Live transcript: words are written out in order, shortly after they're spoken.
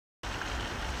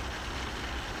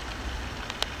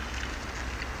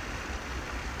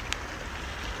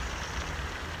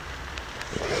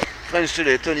French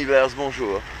Tele, Tony Bears,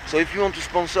 bonjour. So if you want to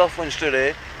sponsor French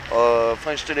Tele or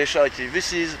French Tele Charity,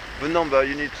 this is the number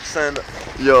you need to send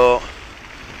your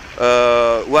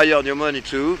wire your money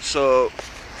to. So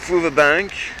through the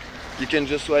bank, you can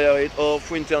just wire it, or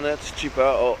through internet, it's cheaper,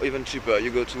 or even cheaper.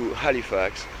 You go to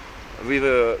Halifax with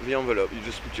the envelope, you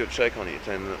just put your check on it,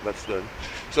 and that's done.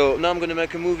 So now I'm gonna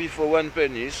make a movie for 1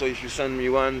 penny. So if you send me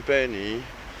 1 penny,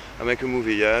 I make a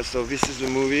movie. Yeah. So this is the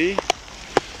movie.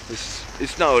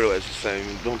 It's not always the same.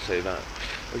 Don't say that.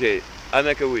 Okay. I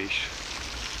make a wish.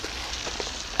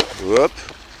 Whoop.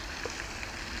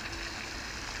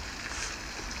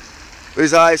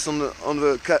 With eyes on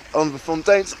the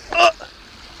fountains. Oh!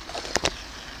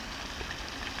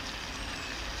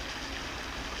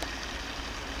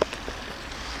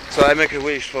 So I make a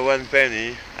wish for 1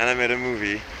 penny, and I made a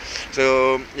movie.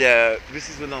 So yeah, this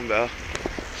is the number.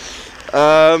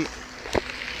 Well,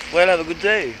 have a good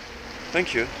day.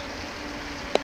 Thank you.